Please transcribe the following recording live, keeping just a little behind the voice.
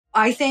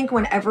I think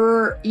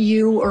whenever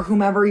you or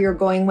whomever you're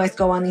going with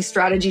go on these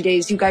strategy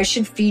days, you guys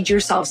should feed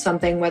yourself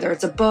something, whether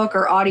it's a book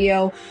or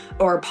audio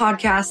or a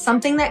podcast,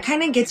 something that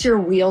kind of gets your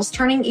wheels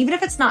turning, even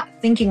if it's not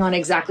thinking on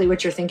exactly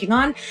what you're thinking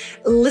on.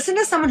 Listen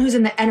to someone who's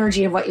in the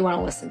energy of what you want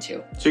to listen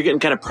to. So you're getting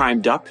kind of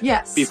primed up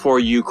yes, before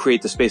you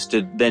create the space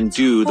to then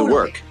do the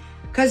work.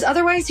 Because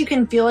otherwise you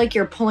can feel like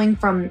you're pulling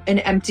from an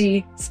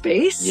empty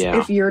space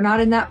if you're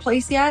not in that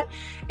place yet.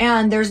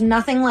 And there's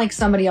nothing like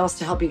somebody else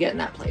to help you get in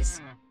that place.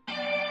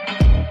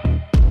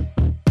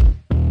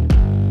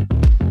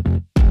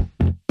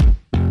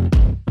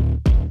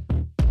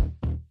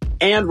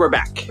 And we're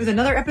back with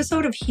another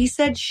episode of He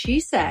Said, She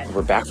Said.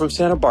 We're back from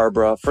Santa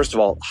Barbara. First of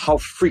all, how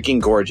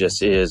freaking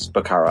gorgeous is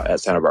Bacara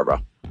at Santa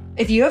Barbara?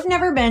 If you have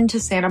never been to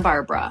Santa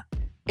Barbara,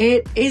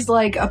 it is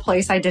like a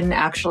place I didn't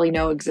actually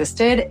know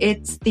existed.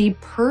 It's the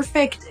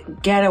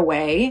perfect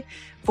getaway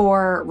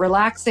for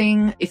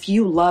relaxing. If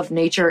you love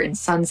nature and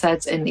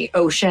sunsets and the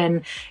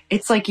ocean,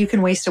 it's like you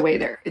can waste away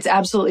there. It's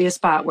absolutely a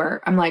spot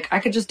where I'm like, I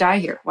could just die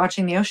here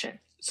watching the ocean.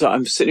 So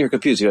I'm sitting here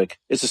confused. You're like,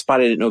 it's a spot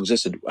I didn't know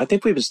existed. I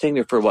think we've been staying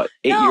there for, 8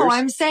 years? No,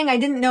 I'm saying I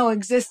didn't know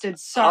existed.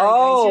 Sorry,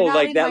 oh, guys.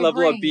 like that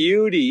level of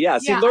beauty. Yeah.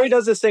 See, Lori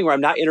does this thing where I'm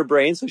not in her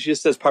brain, so she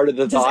just says part of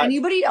the thought. Does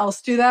anybody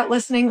else do that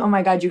listening? Oh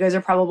my God, you guys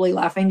are probably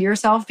laughing to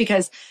yourself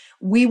because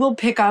we will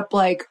pick up,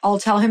 I'll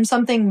tell him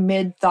something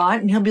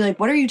mid-thought and he'll be like,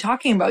 what are you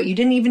talking about? You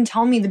didn't even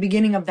tell me the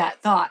beginning of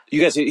that thought. You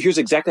guys, here's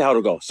exactly how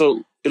it'll go.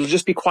 So it'll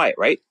just be quiet,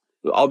 right?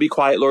 I'll be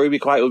quiet. Lori will be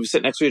quiet. We'll be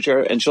sitting next to each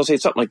other and she'll say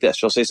something like this.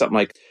 She'll say something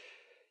like,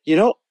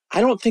 I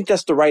don't think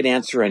that's the right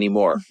answer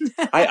anymore.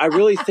 I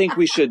really think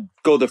we should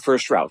go the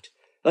first route.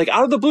 Like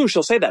out of the blue,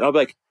 she'll say that. And I'll be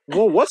like,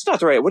 well, what's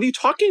not the right? What are you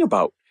talking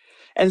about?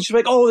 And she'll be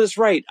like, oh, that's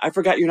right. I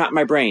forgot you're not in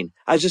my brain.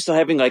 I was just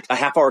having a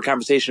half-hour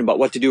conversation about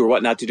what to do or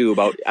what not to do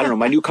about, I don't know,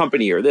 my new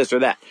company or this or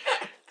that.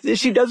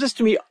 She does this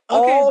to me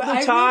all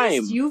the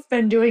time. You've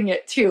been doing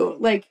it too.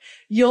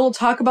 You'll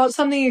talk about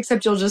something,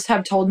 except you'll just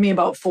have told me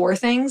about 4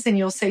 things and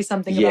you'll say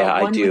something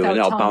about one without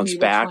and I'll telling bounce me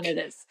back. which one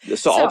it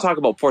is. So I'll talk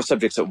about 4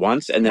 subjects at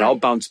once and then I'll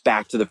bounce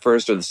back to the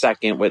first or the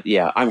second with,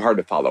 I'm hard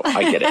to follow.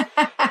 I get it.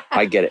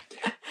 I get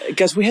it.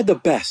 Guys, we had the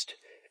best.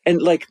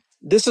 And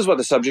this is what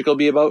the subject will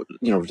be about,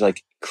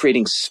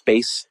 creating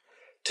space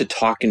to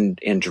talk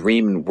and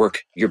dream and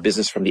work your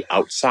business from the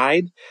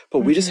outside. But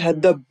we just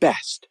had the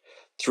best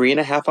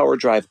 3.5-hour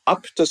drive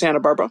up to Santa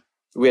Barbara.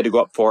 We had to go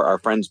up for our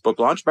friend's book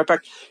launch. Matter of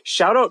fact,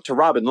 shout out to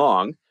Robin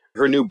Long,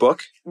 her new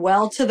book.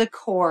 Well to the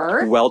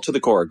Core. Well to the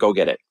Core. Go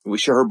get it.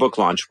 Her book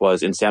launch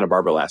was in Santa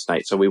Barbara last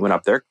night. So we went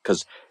up there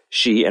because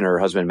she and her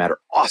husband Matt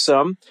are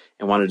awesome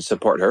and wanted to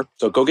support her.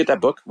 So go get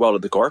that book, Well to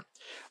the Core.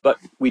 But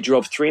we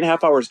drove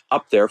 3.5 hours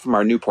up there from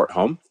our Newport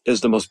home. It was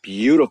the most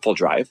beautiful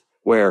drive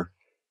where,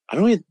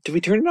 did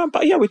we turn it on?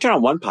 Yeah, we turned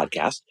on one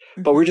podcast,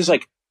 but we're just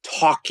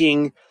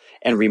talking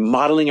and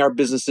remodeling our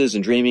businesses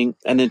and dreaming.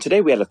 And then today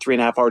we had a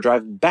 3.5-hour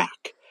drive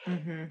back.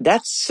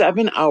 That's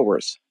 7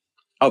 hours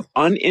of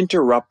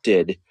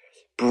uninterrupted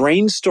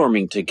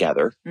brainstorming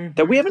together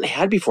that we haven't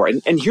had before.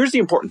 And here's the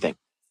important thing.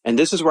 And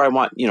this is where I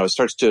want, it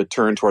starts to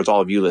turn towards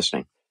all of you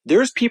listening.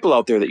 There's people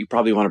out there that you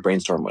probably want to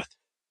brainstorm with.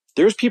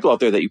 There's people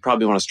out there that you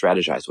probably want to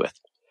strategize with.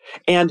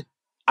 And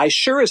I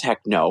sure as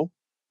heck know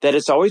that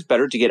it's always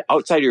better to get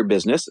outside your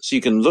business so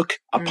you can look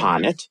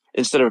upon it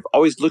instead of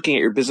always looking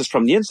at your business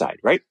from the inside,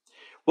 right?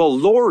 Well,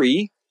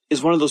 Lori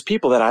is one of those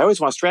people that I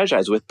always want to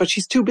strategize with, but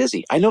she's too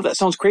busy. I know that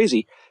sounds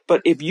crazy,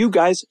 but if you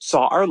guys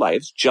saw our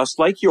lives just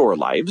like your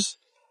lives,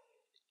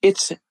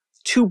 it's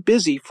too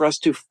busy for us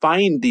to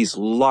find these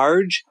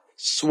large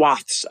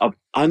swaths of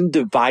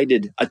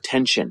undivided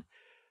attention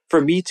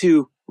for me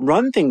to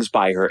run things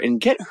by her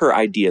and get her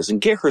ideas and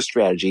get her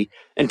strategy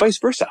and vice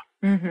versa.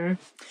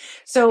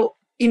 So,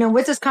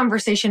 with this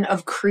conversation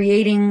of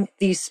creating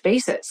these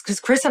spaces,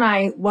 because Chris and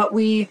I, what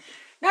we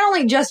not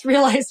only just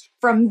realized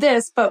from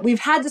this, but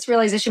we've had this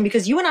realization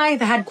because you and I have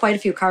had quite a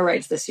few car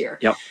rides this year.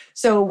 Yep.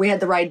 So we had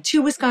the ride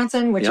to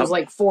Wisconsin, which was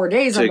 4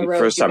 days on the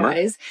road, you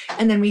guys.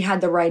 And then we had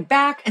the ride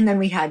back, and then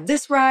we had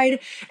this ride.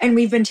 And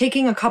we've been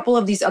taking a couple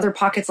of these other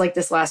pockets like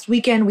this last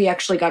weekend. We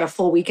actually got a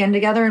full weekend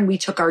together, and we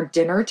took our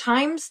dinner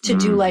times to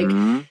do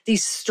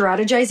these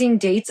strategizing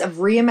dates of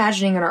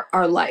reimagining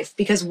our life.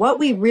 Because what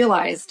we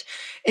realized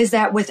is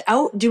that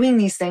without doing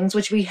these things,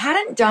 which we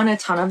hadn't done a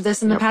ton of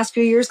this in the past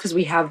few years because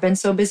we have been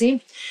so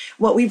busy,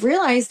 what we've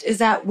realized is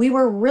that we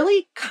were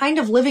really kind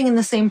of living in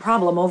the same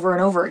problem over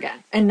and over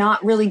again and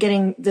not really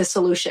getting the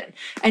solution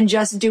and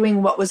just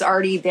doing what was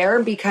already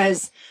there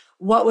because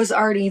what was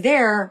already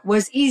there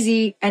was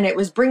easy and it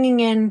was bringing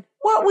in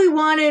what we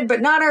wanted,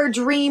 but not our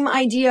dream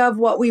idea of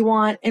what we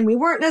want. And we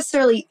weren't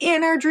necessarily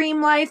in our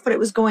dream life, but it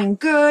was going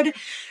good.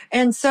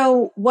 And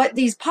so what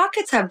these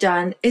pockets have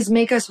done is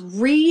make us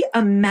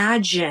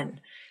reimagine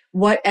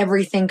what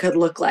everything could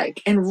look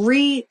like and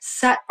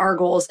reset our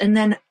goals and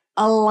then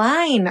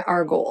align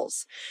our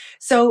goals.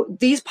 So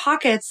these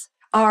pockets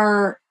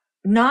are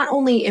not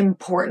only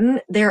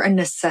important, they're a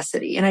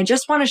necessity. And I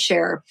just want to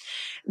share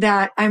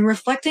that I'm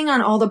reflecting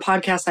on all the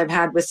podcasts I've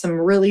had with some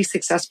really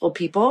successful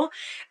people,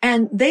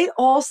 and they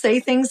all say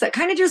things that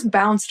kind of just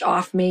bounced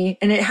off me,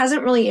 and it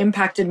hasn't really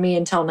impacted me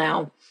until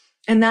now.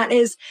 And that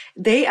is,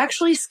 they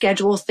actually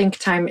schedule think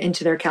time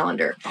into their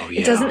calendar. Oh,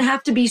 yeah. It doesn't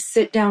have to be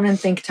sit down and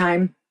think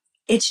time.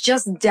 It's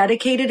just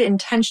dedicated,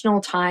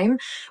 intentional time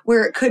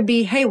where it could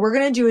be, hey, we're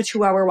going to do a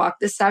 2-hour walk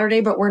this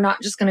Saturday, but we're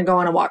not just going to go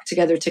on a walk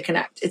together to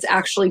connect. It's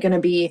actually going to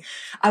be,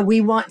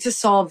 we want to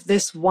solve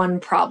this one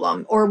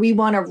problem, or we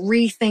want to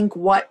rethink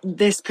what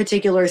this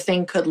particular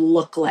thing could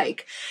look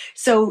like.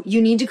 So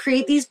you need to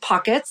create these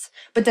pockets,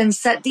 but then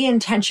set the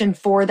intention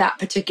for that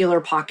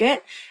particular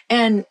pocket.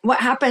 And what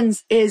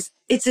happens is,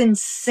 it's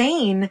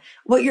insane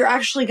what you're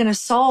actually going to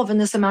solve in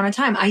this amount of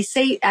time. I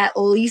say at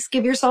least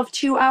give yourself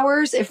 2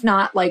 hours, if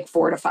not like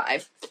 4 to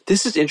 5.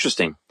 This is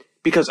interesting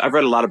because I've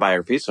read a lot of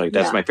biographies. So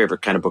that's my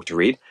favorite kind of book to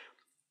read.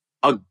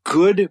 A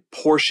good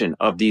portion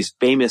of these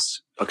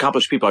famous,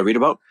 accomplished people I read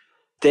about,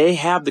 they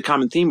have the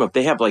common theme of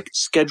they have like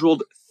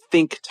scheduled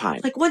think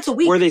time. Like once a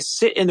week. Where they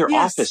sit in their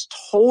office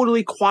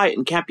totally quiet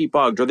and can't be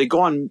bugged, or they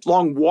go on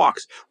long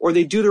walks, or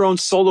they do their own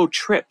solo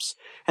trips.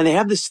 And they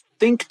have this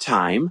think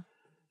time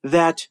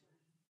that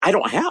I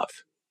don't have.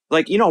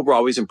 Like, we're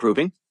always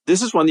improving.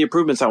 This is one of the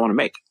improvements I want to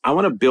make. I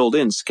want to build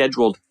in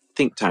scheduled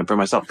think time for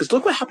myself. Because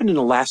look what happened in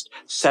the last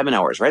 7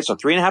 hours, right? So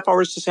 3.5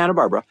 hours to Santa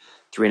Barbara,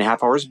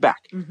 3.5 hours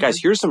back. Mm-hmm. Guys,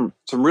 here's some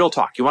real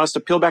talk. You want us to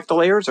peel back the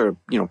layers, or,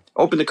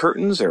 open the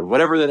curtains, or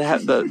whatever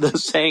the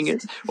saying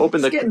is?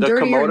 Open the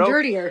kimono.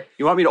 Dirtier.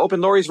 You want me to open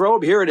Lori's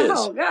robe? Here it is.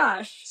 Oh,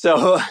 gosh.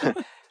 So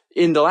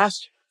in the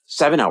last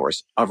 7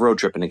 hours of road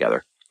tripping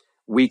together,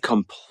 we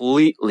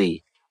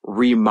completely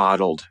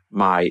remodeled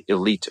my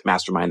elite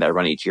mastermind that I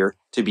run each year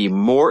to be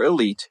more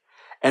elite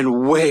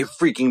and way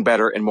freaking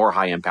better and more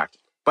high impact.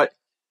 But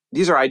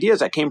these are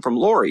ideas that came from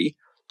Lori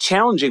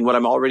challenging what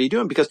I'm already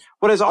doing, because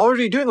what I was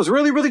already doing was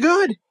really, really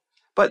good.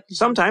 But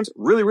sometimes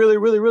really, really,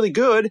 really, really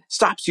good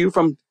stops you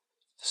from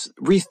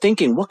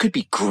rethinking what could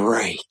be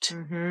great,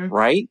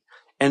 right?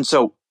 And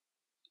so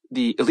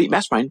the elite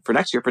mastermind for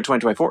next year, for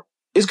 2024,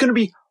 is going to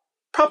be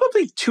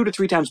probably 2 to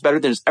 3 times better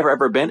than it's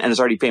ever been, and is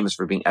already famous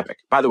for being epic.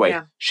 By the way,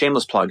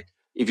 shameless plug.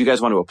 If you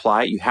guys want to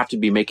apply, you have to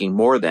be making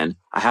more than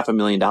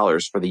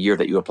 $500,000 for the year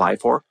that you apply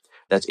for.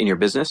 That's in your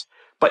business.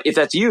 But if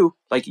that's you,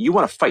 like you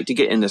want to fight to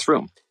get in this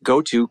room,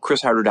 go to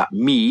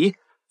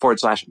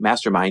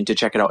chrisharder.me/mastermind to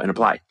check it out and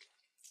apply.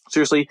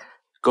 Seriously,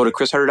 go to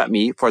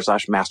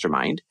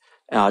chrisharder.me/mastermind.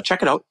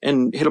 Check it out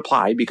and hit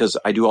apply, because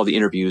I do all the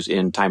interviews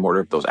in time order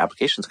of those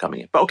applications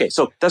coming in. But okay,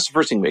 so that's the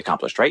first thing we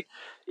accomplished, right?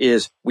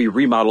 Is we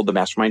remodeled the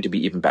mastermind to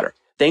be even better.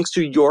 Thanks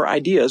to your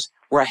ideas,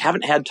 where I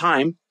haven't had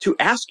time to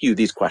ask you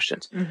these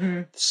questions.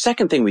 The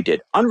second thing we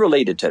did,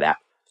 unrelated to that,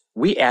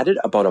 we added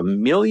about $1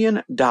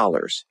 million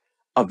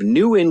of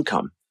new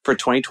income for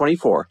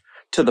 2024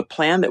 to the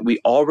plan that we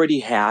already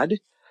had,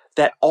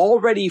 that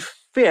already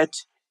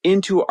fit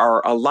into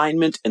our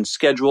alignment and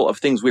schedule of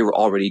things we were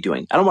already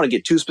doing. I don't want to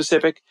get too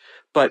specific,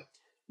 but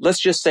let's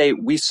just say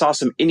we saw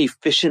some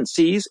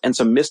inefficiencies and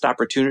some missed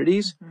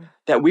opportunities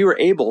that we were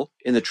able,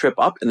 in the trip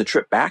up and the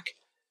trip back,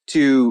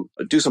 to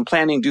do some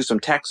planning, do some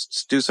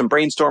texts, do some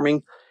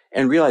brainstorming,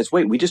 and realize,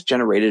 wait, we just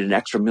generated an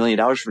extra $1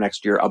 million for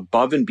next year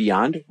above and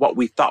beyond what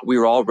we thought we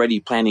were already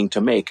planning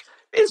to make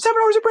in 7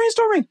 hours of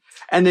brainstorming.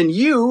 And then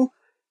you,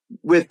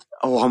 with,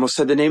 I almost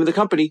said the name of the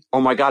company. Oh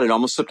my God, it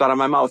almost slipped out of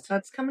my mouth.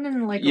 That's coming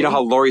in like, you know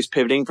how Lori's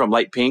pivoting from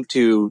Light Pink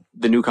to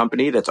the new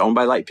company that's owned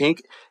by Light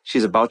Pink?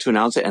 She's about to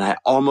announce it, and I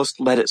almost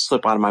let it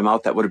slip out of my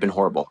mouth. That would have been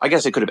horrible. I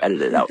guess I could have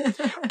edited it out.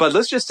 But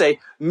let's just say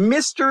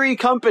mystery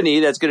company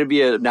that's going to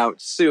be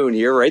announced soon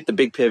here, right? The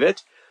big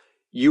pivot.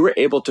 You were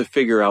able to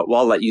figure out, well,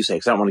 I'll let you say,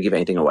 because I don't want to give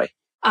anything away.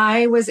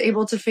 I was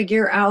able to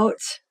figure out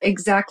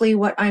exactly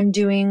what I'm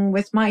doing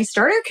with my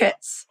starter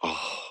kits.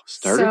 Oh,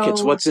 starter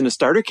kits. What's in a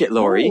starter kit,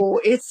 Lori? Oh,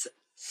 it's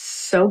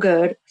so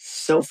good,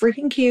 so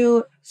freaking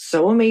cute,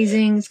 so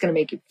amazing. It's going to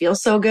make you feel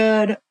so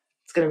good.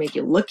 It's going to make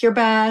you look your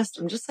best.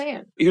 I'm just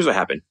saying. Here's what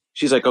happened.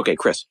 She's like, okay,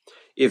 Chris,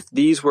 if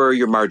these were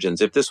your margins,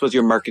 if this was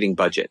your marketing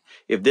budget,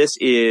 if this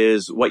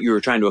is what you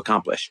were trying to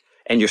accomplish,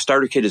 and your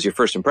starter kit is your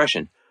first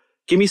impression,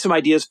 give me some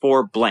ideas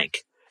for blank.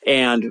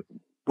 And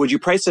would you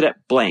price it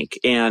at blank?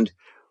 And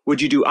would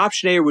you do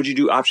option A or would you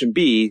do option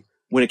B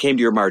when it came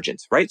to your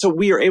margins, right? So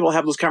we are able to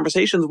have those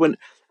conversations when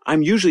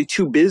I'm usually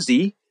too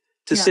busy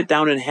to sit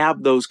down and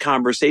have those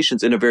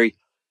conversations in a very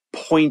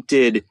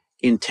pointed,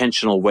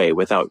 intentional way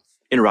without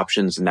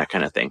interruptions and that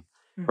kind of thing,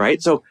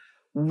 right? So,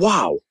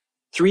 wow,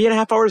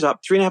 3.5 hours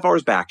up, 3.5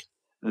 hours back.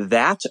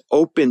 That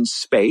open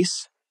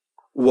space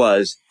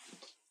was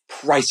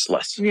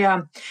priceless.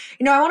 Yeah.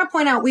 I want to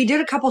point out, we did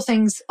a couple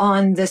things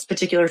on this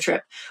particular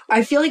trip.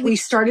 I feel like we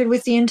started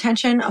with the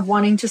intention of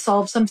wanting to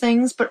solve some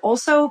things, but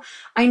also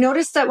I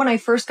noticed that when I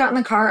first got in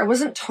the car, I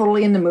wasn't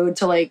totally in the mood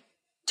to like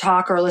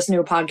talk or listen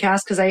to a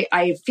podcast, because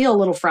I feel a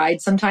little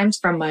fried sometimes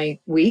from my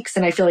weeks,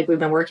 and I feel like we've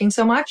been working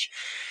so much.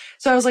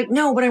 So I was like,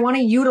 no, but I want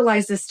to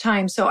utilize this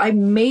time. So I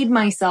made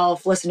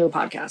myself listen to a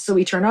podcast. So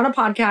we turned on a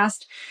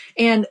podcast,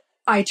 and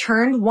I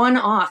turned one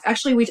off.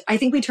 Actually, I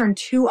think we turned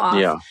two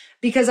off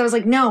because I was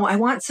like, no, I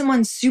want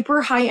someone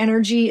super high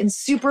energy and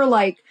super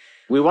like.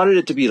 We wanted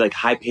it to be like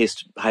high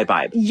paced, high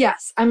vibe.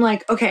 Yes. I'm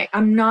like, okay,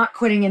 I'm not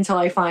quitting until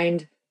I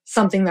find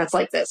something that's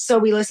like this. So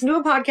we listened to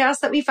a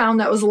podcast that we found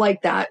that was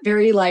like that,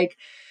 very like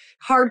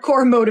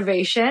hardcore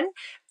motivation.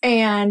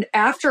 And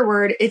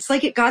afterward, it's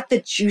like it got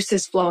the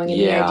juices flowing and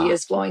the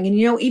ideas flowing. And,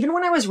 you know, even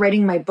when I was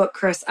writing my book,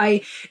 Chris,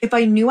 if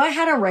I knew I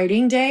had a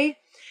writing day,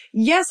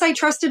 yes, I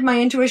trusted my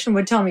intuition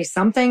would tell me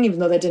something, even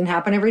though that didn't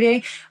happen every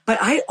day. But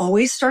I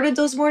always started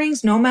those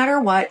mornings, no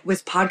matter what,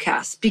 with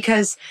podcasts,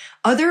 because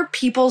other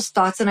people's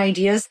thoughts and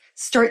ideas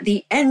start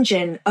the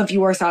engine of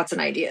your thoughts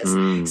and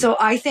ideas. So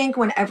I think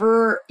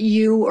whenever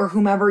you or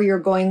whomever you're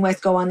going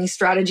with go on these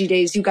strategy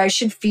days, you guys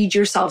should feed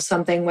yourself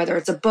something, whether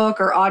it's a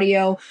book or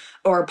audio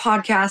or a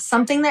podcast,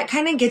 something that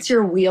kind of gets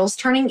your wheels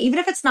turning, even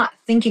if it's not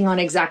thinking on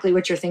exactly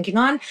what you're thinking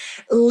on.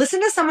 Listen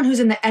to someone who's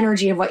in the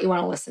energy of what you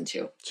want to listen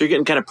to. So you're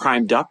getting kind of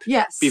primed up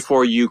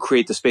before you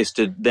create the space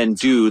to then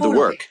do the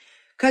work.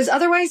 Because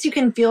otherwise you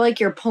can feel like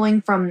you're pulling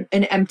from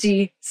an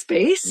empty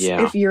space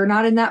if you're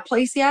not in that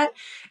place yet.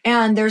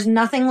 And there's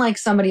nothing like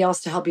somebody else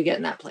to help you get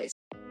in that place.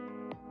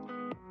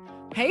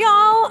 Hey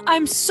y'all,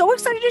 I'm so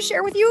excited to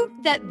share with you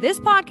that this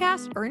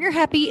podcast, Earn Your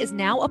Happy, is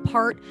now a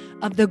part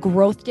of the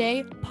Growth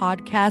Day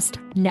Podcast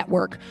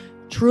Network.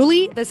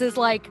 Truly, this is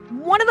like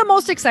one of the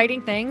most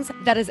exciting things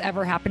that has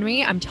ever happened to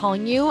me. I'm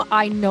telling you,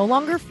 I no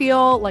longer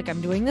feel like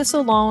I'm doing this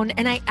alone,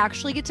 and I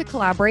actually get to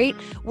collaborate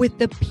with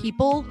the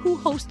people who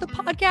host the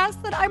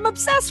podcast that I'm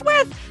obsessed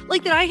with,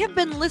 like that I have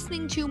been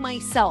listening to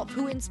myself,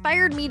 who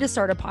inspired me to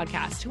start a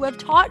podcast, who have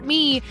taught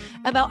me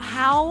about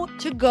how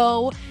to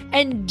go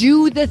and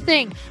do the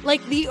thing,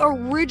 like the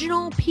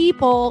original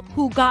people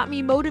who got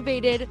me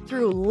motivated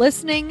through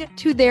listening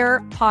to their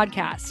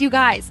podcasts. You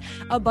guys,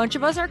 a bunch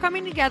of us are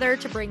coming together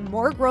to bring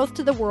more growth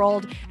to the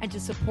world and to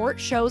support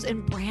shows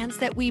and brands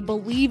that we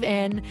believe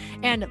in.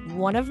 And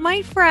one of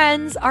my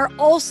friends are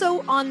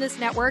also on this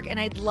network, and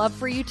I'd love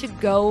for you to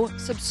go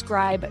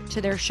subscribe to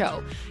their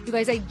show. You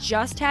guys, I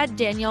just had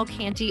Danielle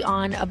Canty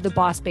on of the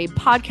Boss Babe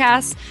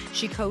podcast.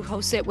 She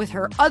co-hosts it with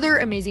her other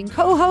amazing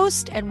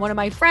co-host and one of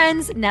my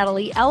friends,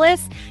 Natalie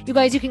Ellis. You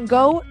guys, you can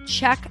go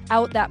check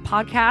out that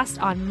podcast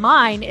on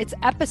mine. It's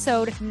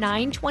episode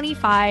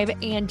 925,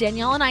 and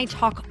Danielle and I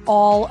talk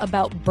all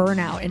about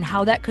burnout and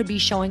how that could be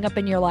showing up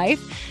in your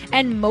life,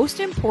 and most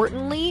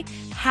importantly,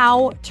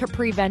 how to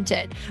prevent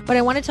it. But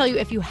I want to tell you,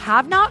 if you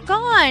have not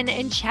gone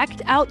and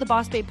checked out the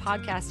Boss Babe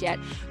podcast yet,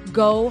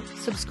 go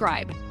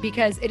subscribe,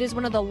 because it is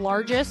one of the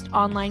largest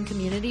online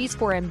communities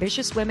for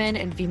ambitious women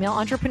and female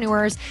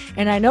entrepreneurs.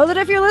 And I know that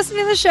if you're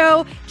listening to the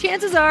show,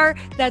 chances are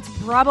that's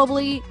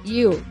probably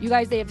you. You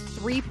guys, they have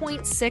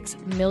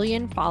 3.6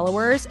 million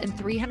followers and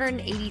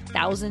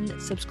 380,000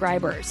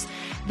 subscribers.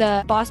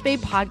 The Boss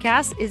Babe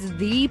podcast is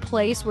the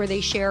place where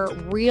they share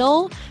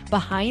real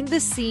behind the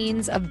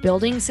scenes of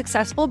building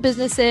successful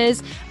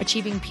businesses,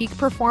 achieving peak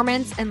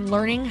performance, and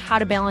learning how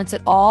to balance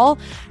it all.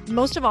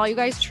 Most of all, you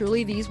guys,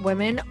 truly, these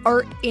women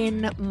are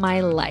in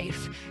my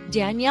life.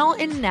 Danielle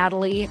and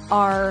Natalie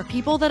are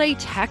people that I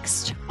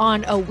text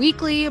on a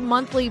weekly,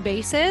 monthly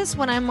basis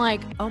when I'm like,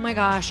 oh my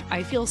gosh,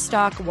 I feel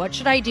stuck. What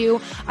should I do?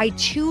 I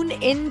tune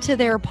into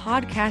their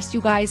podcast,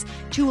 you guys,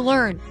 to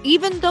learn.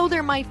 Even though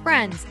they're my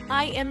friends,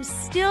 I am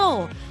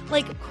still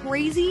like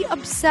crazy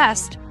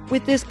obsessed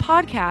with this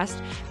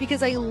podcast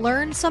because I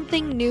learn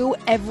something new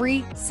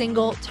every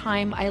single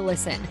time I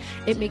listen.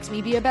 It makes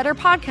me be a better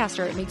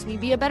podcaster. It makes me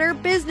be a better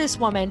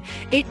businesswoman.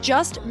 It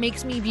just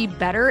makes me be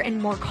better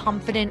and more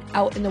confident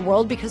out in the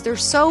world because they're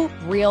so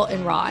real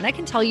and raw. And I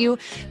can tell you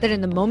that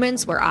in the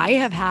moments where I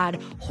have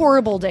had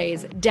horrible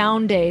days,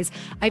 down days,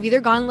 I've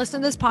either gone and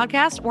listened to this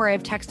podcast or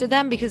I've texted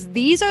them, because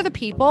these are the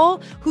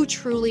people who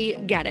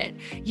truly get it.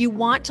 You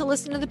want to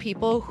listen to the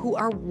people who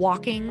are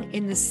walking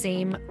in the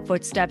same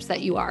footsteps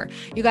that you are.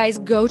 You guys,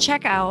 go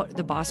check out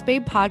the Boss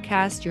Babe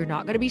podcast. You're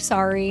not going to be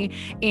sorry.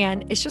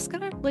 And it's just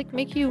going to like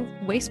make you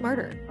way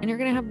smarter and you're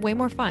going to have way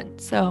more fun.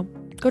 So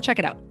go check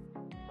it out.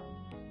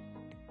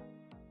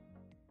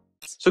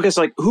 So guys,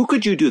 like, who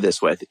could you do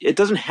this with? It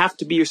doesn't have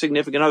to be your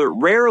significant other.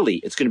 Rarely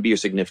it's going to be your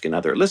significant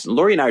other. Listen,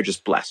 Lori and I are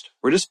just blessed.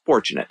 We're just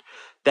fortunate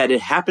that it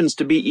happens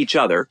to be each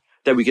other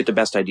that we get the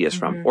best ideas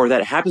from, or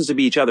that it happens to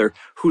be each other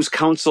whose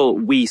counsel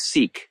we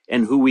seek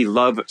and who we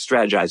love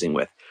strategizing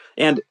with.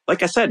 And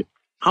like I said,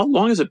 how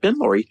long has it been,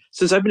 Lori,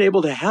 since I've been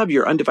able to have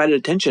your undivided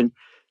attention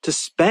to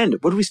spend,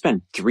 what do we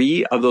spend?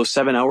 3 of those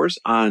 7 hours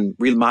on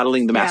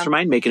remodeling the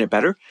mastermind, making it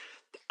better?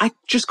 I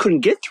just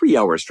couldn't get 3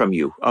 hours from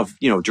you of,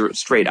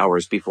 straight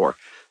hours before.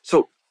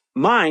 So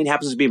mine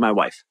happens to be my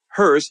wife.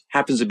 Hers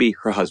happens to be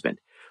her husband.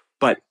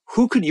 But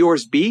who could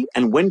yours be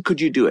and when could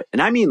you do it?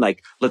 And I mean,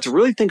 like, let's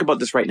really think about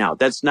this right now.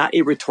 That's not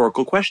a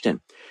rhetorical question.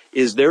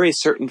 Is there a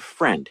certain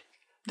friend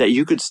that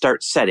you could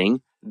start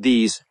setting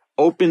these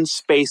open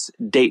space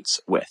dates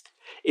with?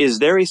 Is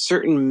there a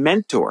certain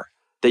mentor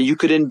that you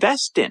could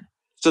invest in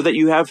so that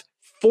you have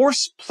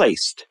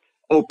force-placed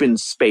open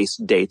space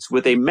dates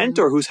with a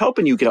mentor who's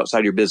helping you get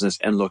outside your business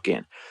and look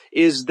in?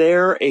 Is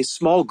there a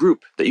small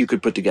group that you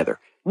could put together?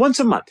 once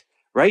a month,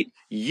 right?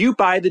 You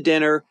buy the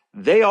dinner,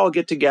 they all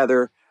get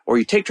together, or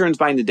you take turns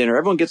buying the dinner.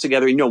 Everyone gets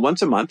together.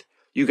 Once a month,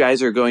 you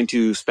guys are going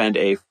to spend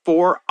a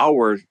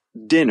 4-hour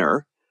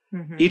dinner,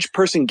 each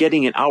person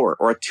getting an hour,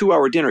 or a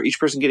 2-hour dinner, each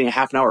person getting a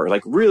half an hour,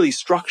 like really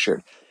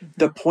structured.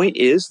 The point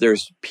is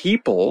there's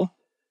people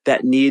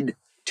that need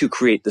to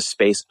create the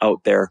space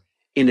out there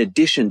in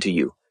addition to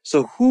you.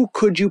 So who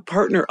could you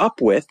partner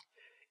up with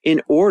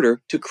in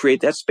order to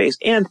create that space?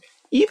 And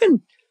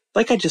even,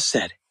 like I just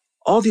said,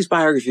 all these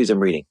biographies I'm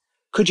reading,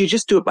 could you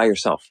just do it by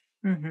yourself?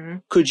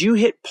 Could you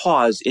hit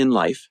pause in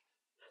life,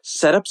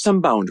 set up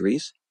some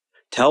boundaries,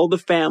 tell the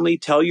family,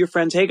 tell your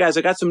friends, hey guys,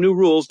 I got some new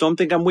rules. Don't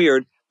think I'm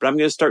weird, but I'm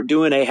going to start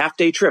doing a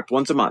half-day trip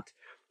once a month.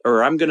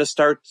 Or I'm going to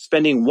start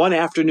spending one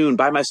afternoon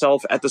by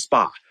myself at the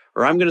spa.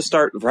 Or I'm going to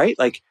start, right?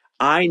 Like,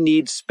 I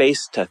need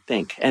space to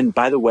think. And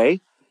by the way,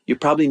 you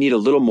probably need a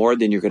little more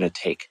than you're going to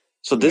take.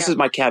 So this is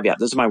my caveat.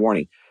 This is my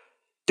warning.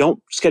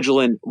 Don't schedule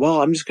in,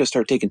 well, I'm just going to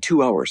start taking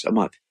 2 hours a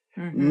month.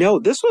 No,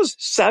 this was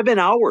 7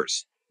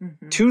 hours,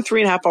 2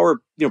 3.5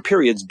 hour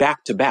periods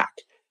back to back,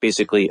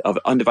 basically, of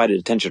undivided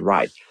attention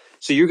ride.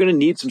 So you're going to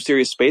need some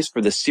serious space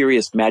for the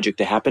serious magic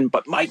to happen.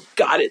 But my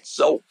God, it's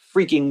so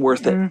freaking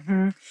worth it.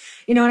 And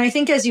I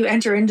think as you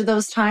enter into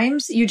those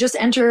times, you just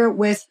enter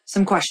with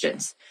some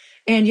questions.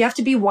 And you have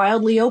to be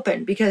wildly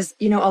open because,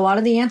 a lot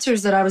of the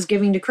answers that I was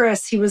giving to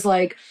Chris, he was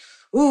like,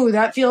 ooh,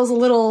 that feels a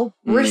little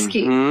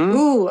risky.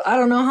 Ooh, I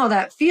don't know how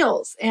that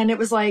feels. And it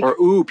was like... Or,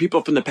 ooh,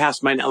 people from the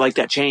past might not like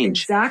that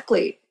change.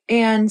 Exactly.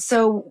 And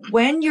so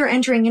when you're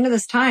entering into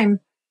this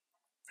time,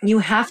 you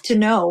have to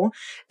know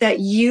that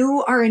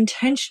you are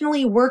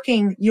intentionally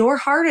working your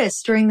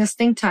hardest during this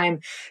think time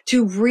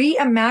to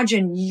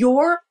reimagine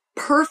your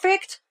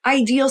perfect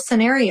ideal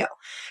scenario.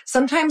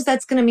 Sometimes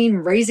that's going to mean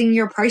raising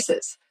your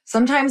prices.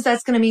 Sometimes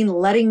that's going to mean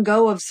letting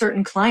go of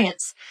certain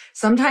clients.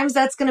 Sometimes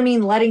that's going to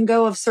mean letting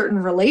go of certain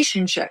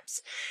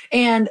relationships.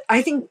 And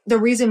I think the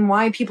reason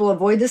why people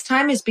avoid this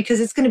time is because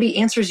it's going to be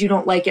answers you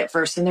don't like at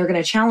first, and they're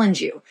going to challenge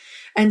you.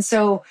 And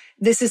so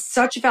this is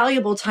such a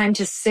valuable time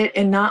to sit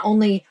and not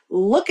only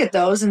look at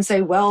those and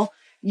say, well,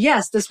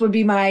 yes, this would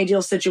be my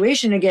ideal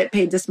situation to get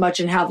paid this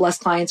much and have less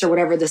clients or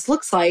whatever this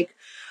looks like.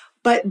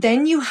 But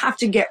then you have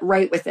to get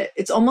right with it.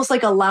 It's almost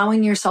like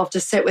allowing yourself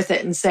to sit with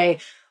it and say,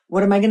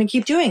 what am I going to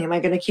keep doing? Am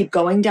I going to keep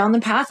going down the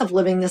path of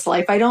living this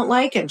life I don't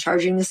like and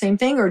charging the same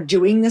thing or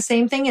doing the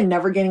same thing and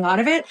never getting out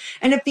of it?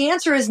 And if the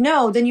answer is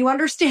no, then you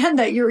understand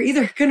that you're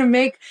either going to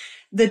make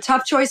the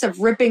tough choice of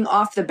ripping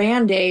off the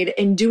Band-Aid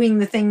and doing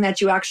the thing that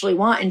you actually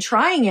want and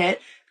trying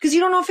it because you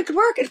don't know if it could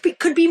work. It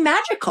could be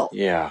magical.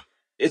 Yeah.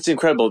 It's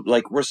incredible.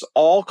 Like, we're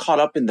all caught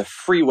up in the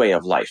freeway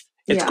of life.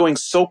 It's going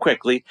so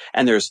quickly,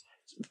 and there's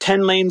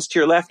 10 lanes to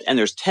your left and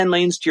there's 10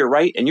 lanes to your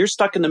right, and you're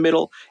stuck in the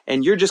middle,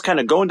 and you're just kind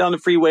of going down the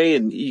freeway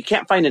and you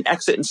can't find an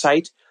exit in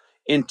sight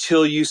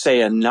until you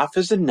say, enough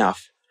is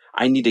enough.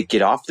 I need to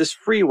get off this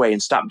freeway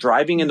and stop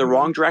driving in the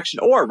wrong direction.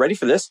 Or, ready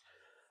for this,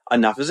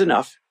 enough is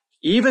enough.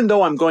 Even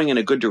though I'm going in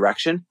a good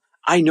direction,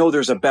 I know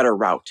there's a better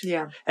route.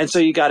 Yeah. And so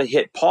you got to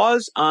hit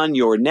pause on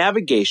your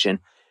navigation,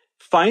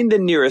 find the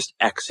nearest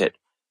exit,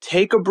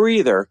 take a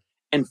breather,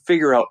 and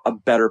figure out a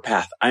better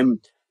path. I'm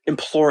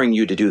imploring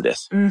you to do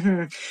this.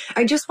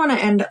 I just want to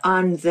end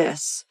on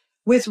this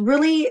with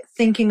really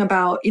thinking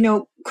about,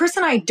 Chris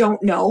and I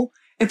don't know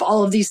if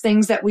all of these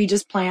things that we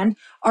just planned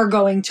are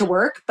going to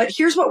work, but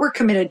here's what we're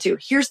committed to.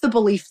 Here's the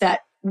belief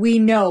that we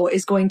know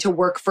is going to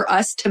work for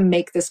us to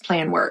make this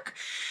plan work.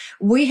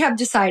 We have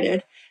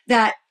decided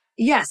that,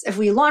 yes, if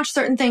we launch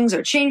certain things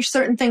or change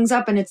certain things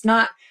up and it's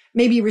not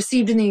maybe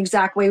received in the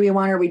exact way we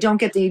want, or we don't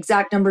get the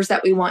exact numbers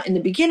that we want in the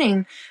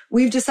beginning,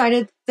 we've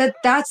decided that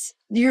that's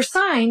your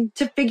sign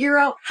to figure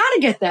out how to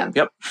get them,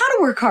 how to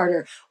work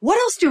harder. What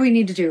else do we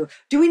need to do?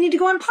 Do we need to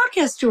go on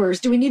podcast tours?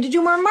 Do we need to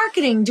do more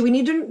marketing? Do we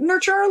need to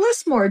nurture our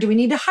list more? Do we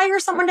need to hire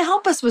someone to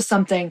help us with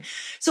something?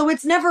 So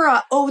it's never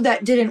a, oh,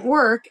 that didn't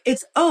work.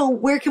 It's, oh,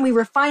 where can we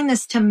refine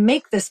this to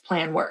make this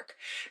plan work?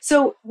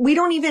 So we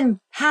don't even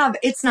have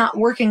it's not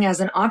working as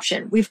an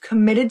option. We've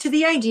committed to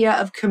the idea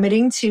of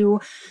committing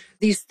to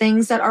these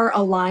things that are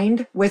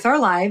aligned with our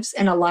lives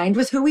and aligned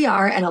with who we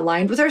are and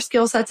aligned with our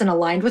skill sets and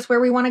aligned with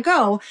where we want to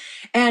go.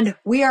 And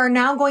we are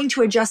now going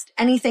to adjust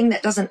anything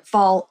that doesn't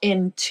fall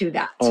into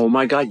that. Oh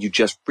my God, you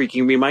just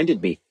freaking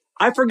reminded me.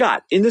 I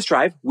forgot. In this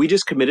drive, we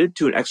just committed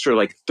to an extra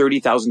like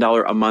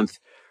 $30,000 a month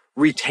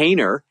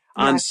retainer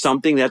on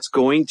something that's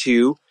going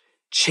to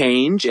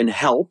change and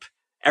help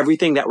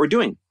everything that we're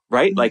doing.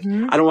 Right? Like,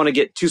 I don't want to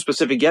get too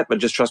specific yet, but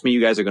just trust me,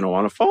 you guys are going to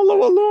want to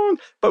follow along.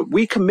 But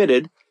we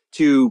committed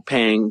to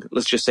paying,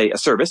 let's just say, a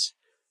service,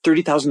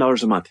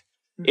 $30,000 a month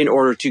in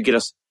order to get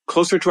us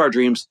closer to our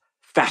dreams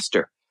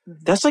faster.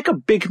 That's like a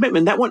big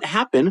commitment. That wouldn't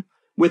happen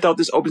without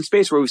this open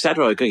space where we sat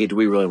there like, okay, do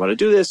we really want to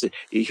do this?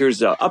 Here's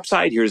the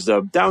upside. Here's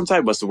the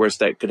downside. What's the worst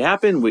that could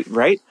happen?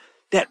 Right?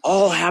 That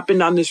all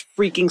happened on this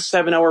freaking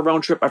 7-hour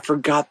round trip. I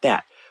forgot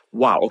that.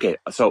 Wow. Okay.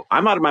 So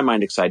I'm out of my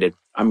mind excited.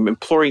 I'm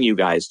imploring you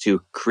guys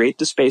to create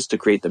the space to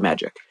create the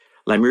magic.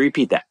 Let me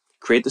repeat that.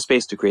 create the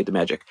space to create the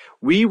magic.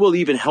 We will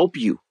even help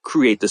you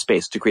create the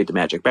space to create the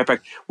magic. Matter of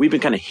fact, we've been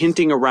kind of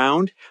hinting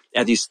around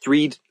at these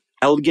 3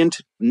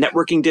 elegant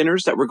networking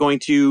dinners that we're going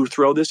to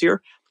throw this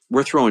year.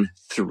 We're throwing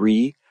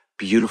 3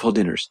 beautiful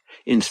dinners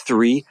in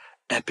 3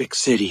 epic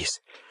cities.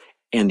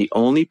 And the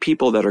only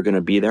people that are going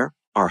to be there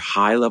are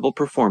high-level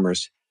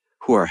performers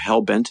who are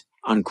hell-bent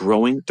on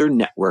growing their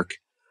network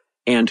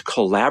and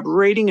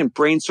collaborating and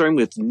brainstorming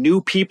with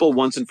new people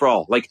once and for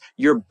all. Like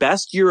your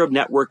best year of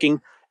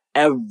networking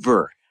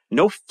ever.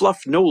 No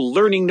fluff, no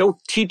learning, no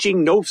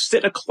teaching, no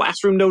sit in a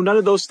classroom, no none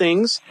of those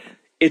things.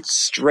 It's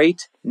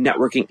straight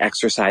networking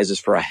exercises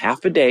for a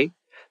half a day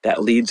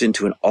that leads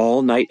into an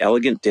all-night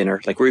elegant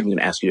dinner. Like we're even going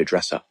to ask you to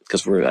dress up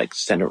because we're like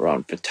send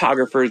around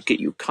photographers, get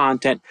you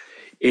content.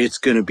 It's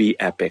going to be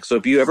epic. So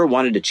if you ever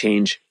wanted to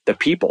change the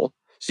people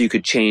so you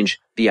could change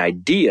the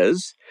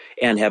ideas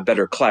and have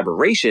better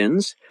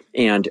collaborations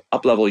and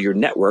up-level your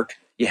network,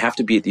 you have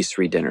to be at these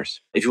 3 dinners.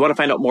 If you want to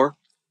find out more,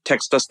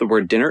 text us the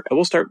word dinner and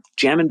we'll start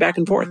jamming back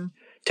and forth.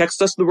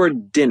 Text us the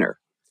word dinner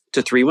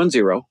to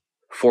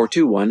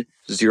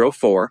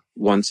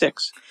 310-421-0416.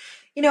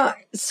 You know,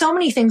 so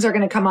many things are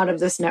going to come out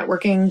of this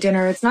networking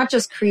dinner. It's not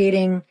just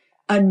creating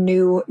a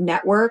new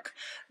network,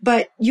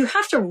 but you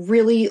have to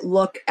really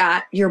look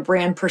at your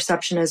brand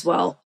perception as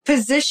well.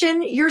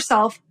 Position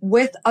yourself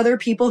with other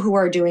people who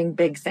are doing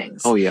big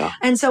things. Oh, yeah.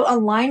 And so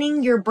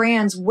aligning your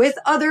brands with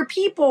other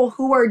people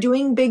who are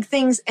doing big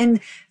things and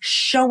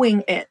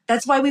showing it.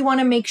 That's why we want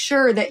to make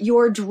sure that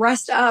you're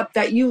dressed up,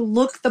 that you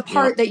look the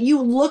part, that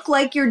you look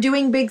like you're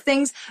doing big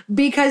things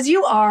because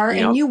you are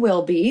and you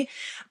will be.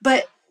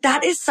 But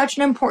that is such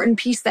an important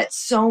piece that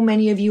so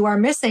many of you are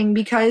missing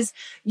because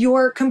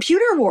you're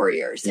computer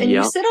warriors and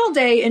you sit all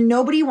day and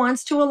nobody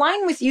wants to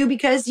align with you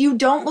because you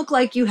don't look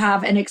like you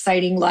have an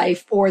exciting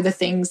life or the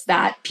things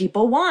that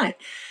people want.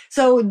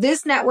 So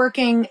this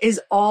networking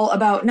is all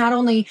about not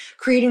only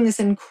creating this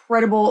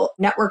incredible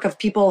network of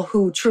people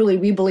who truly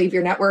we believe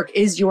your network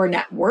is your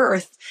net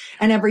worth.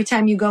 And every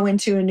time you go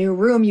into a new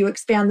room, you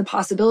expand the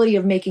possibility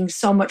of making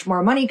so much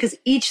more money because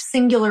each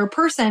singular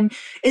person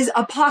is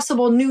a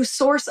possible new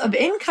source of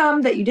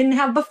income that you didn't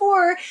have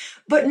before,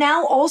 but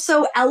now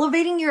also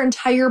elevating your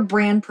entire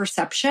brand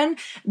perception.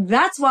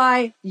 That's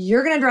why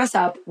you're going to dress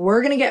up.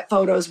 We're going to get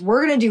photos.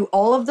 We're going to do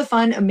all of the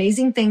fun,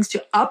 amazing things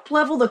to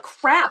up-level the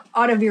crap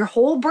out of your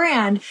whole brand.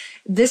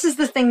 This is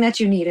the thing that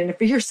you need. And if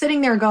you're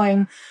sitting there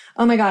going,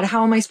 oh my God,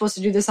 how am I supposed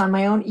to do this on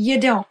my own? You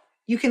don't.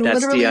 You can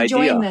literally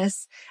join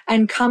this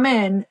and come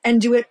in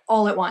and do it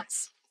all at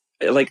once.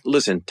 Like,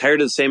 listen, tired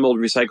of the same old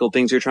recycled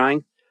things you're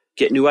trying?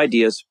 Get new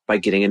ideas by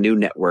getting a new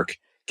network.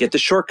 Get the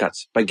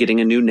shortcuts by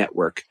getting a new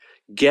network.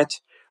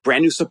 Get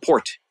brand new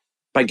support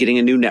by getting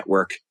a new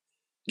network.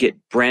 Get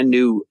brand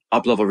new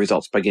up-level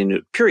results by getting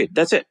new, period.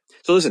 That's it.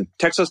 So listen,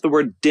 text us the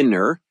word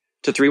dinner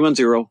to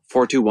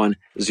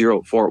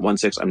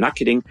 310-421-0416. I'm not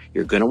kidding.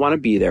 You're going to want to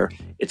be there.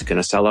 It's going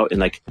to sell out in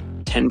like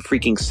 10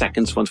 freaking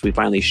seconds once we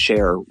finally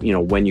share,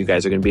 when you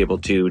guys are going to be able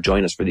to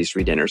join us for these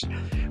 3 dinners.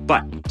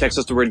 But text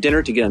us the word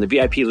dinner to get on the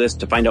VIP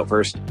list to find out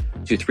first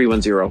to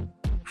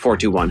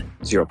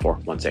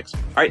 310-421-0416.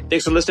 All right.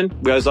 Thanks for listening.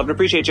 We always love and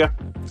appreciate you.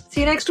 See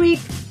you next week.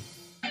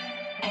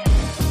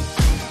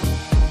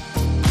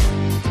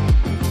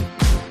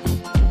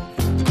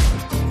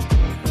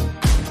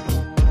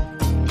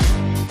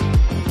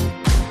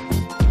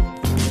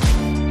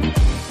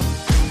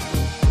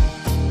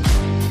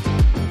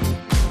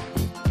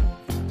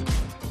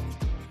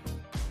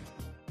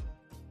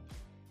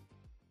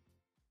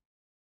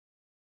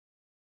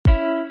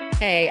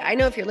 Hey, I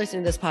know if you're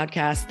listening to this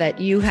podcast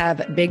that you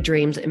have big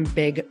dreams and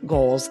big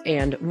goals.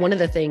 And one of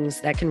the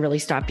things that can really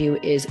stop you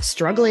is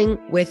struggling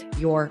with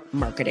your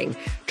marketing.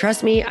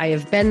 Trust me, I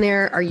have been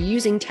there. Are you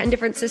using 10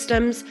 different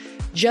systems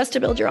just to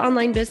build your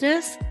online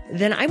business?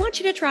 Then I want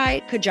you to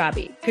try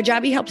Kajabi.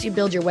 Kajabi helps you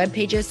build your web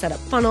pages, set up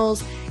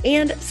funnels,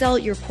 and sell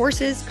your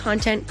courses,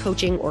 content,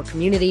 coaching, or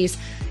communities.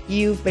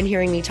 You've been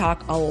hearing me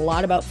talk a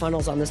lot about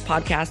funnels on this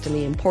podcast and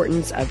the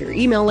importance of your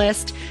email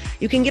list.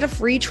 You can get a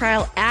free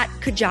trial at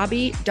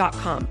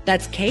kajabi.com.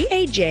 That's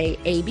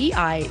Kajabi.com.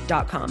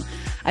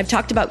 I've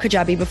talked about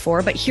Kajabi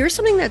before, but here's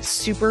something that's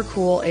super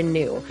cool and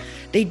new.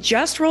 They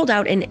just rolled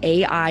out an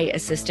AI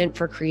assistant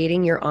for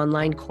creating your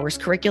online course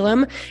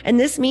curriculum. And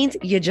this means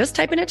you just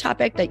type in a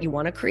topic that you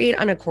want to create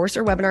on a course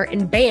or webinar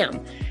and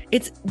bam,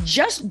 it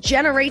just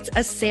generates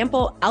a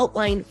sample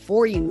outline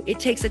for you. It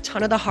takes a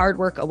ton of the hard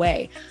work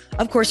away.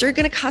 Of course, you're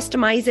going to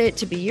customize it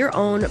to be your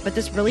own, but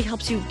this really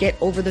helps you get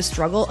over the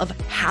struggle of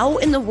how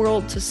in the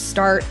world to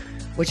start,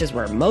 which is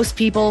where most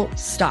people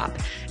stop.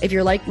 If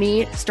you're like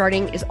me,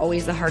 starting is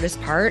always the hardest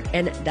part,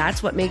 and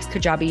that's what makes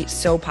Kajabi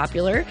so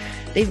popular.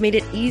 They've made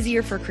it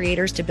easier for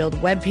creators to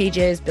build web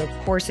pages, build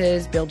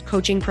courses, build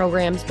coaching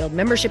programs, build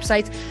membership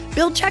sites,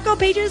 build checkout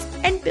pages,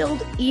 and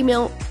build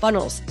email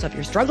funnels. So if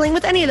you're struggling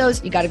with any of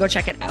those, you got to go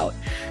check it out.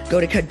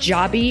 Go to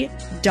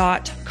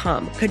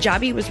Kajabi.com.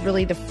 Kajabi was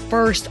really the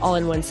first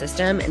all-in-one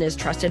system and is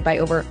trusted by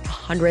over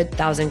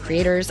 100,000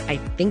 creators. I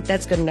think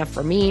that's good enough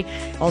for me.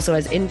 Also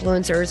has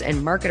influencers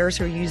and marketers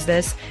who use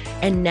this.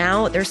 And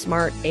now their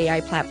smart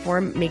AI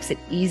platform makes it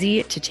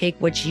easy to take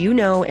what you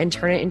know and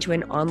turn it into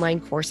an online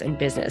course and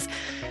business.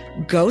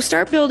 Go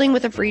start building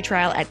with a free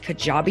trial at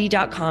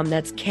kajabi.com.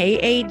 That's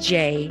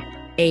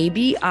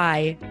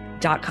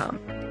KAJABI.com.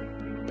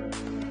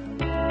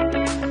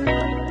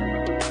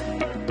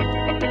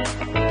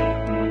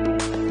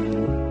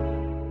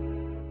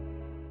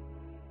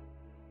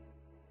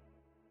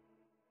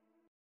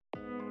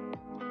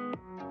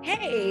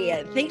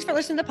 Hey, thanks for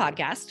listening to the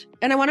podcast.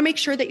 And I want to make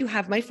sure that you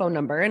have my phone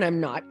number, and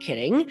I'm not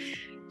kidding.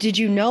 Did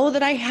you know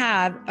that I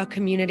have a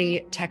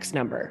community text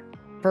number?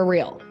 For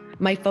real.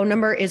 My phone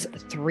number is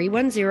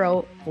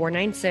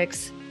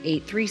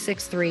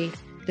 310-496-8363.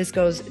 This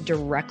goes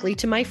directly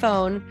to my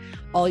phone.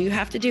 All you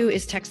have to do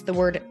is text the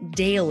word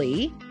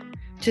daily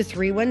to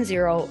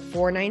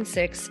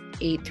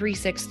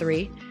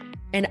 310-496-8363.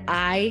 And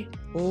I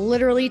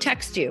literally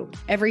text you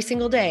every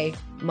single day,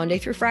 Monday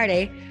through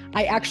Friday.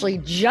 I actually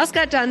just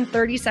got done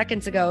 30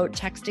 seconds ago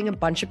texting a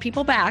bunch of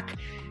people back,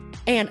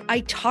 and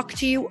I talk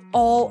to you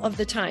all of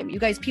the time. You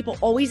guys, people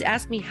always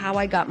ask me how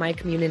I got my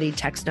community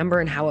text number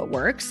and how it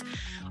works.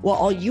 Well,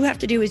 all you have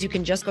to do is you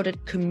can just go to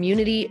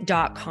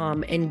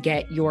community.com and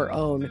get your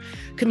own.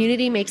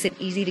 Community makes it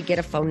easy to get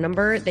a phone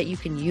number that you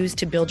can use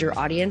to build your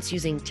audience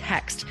using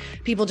text.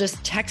 People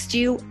just text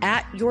you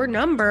at your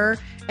number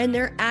and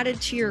they're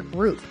added to your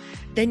group.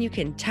 Then you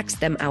can text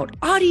them out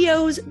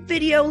audios,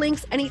 video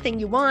links, anything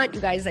you want.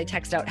 You guys, I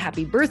text out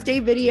happy birthday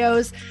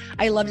videos.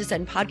 I love to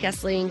send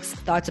podcast links,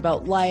 thoughts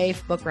about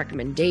life, book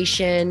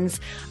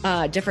recommendations,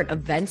 different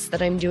events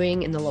that I'm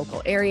doing in the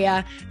local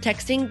area.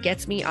 Texting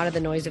gets me out of the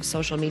noise of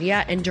social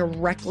media and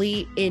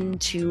directly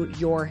into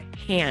your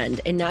hand.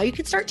 And now you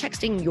can start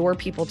texting your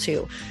people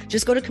too.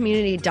 Just go to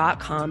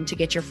community.com to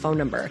get your phone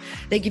number.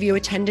 They give you a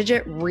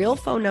 10-digit real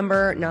phone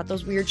number, not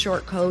those weird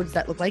short codes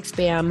that look like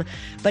spam,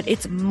 but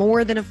it's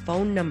more than a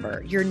phone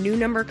number. Your new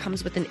number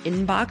comes with an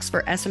inbox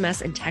for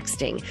SMS and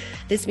texting.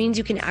 This means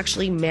you can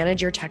actually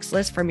manage your text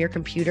list from your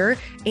computer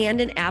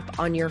and an app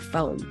on your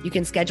phone. You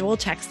can schedule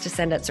text to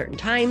send at certain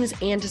times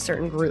and to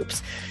certain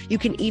groups. You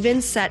can even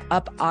set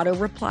up auto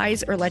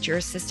replies or let your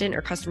assistant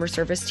or customer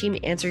service team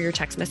answer your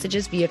text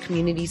messages via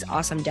Community's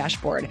awesome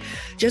dashboard.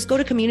 Just go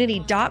to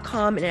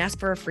community.com and ask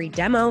for a free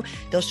demo.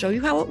 They'll show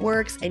you how it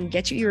works and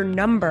get you your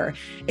number.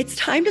 It's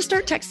time to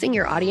start texting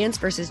your audience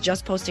versus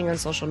just posting on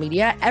social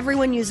media.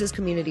 Everyone uses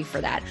Community for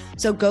that.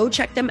 So go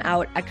check them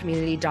out at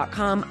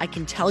community.com. I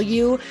can tell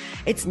you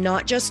it's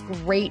not just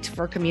great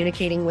for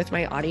communicating with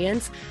my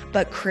audience,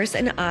 but Chris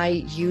and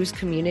I use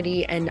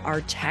Community and our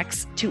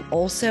texts to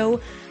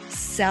also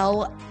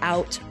sell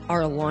out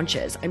our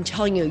launches. I'm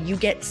telling you, you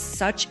get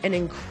such an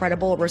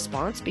incredible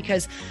response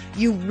because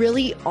you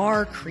really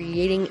are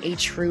creating a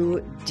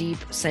true, deep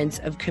sense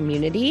of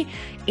community.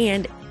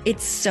 And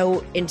it's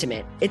so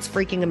intimate. It's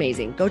freaking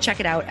amazing. Go check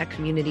it out at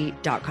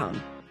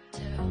community.com.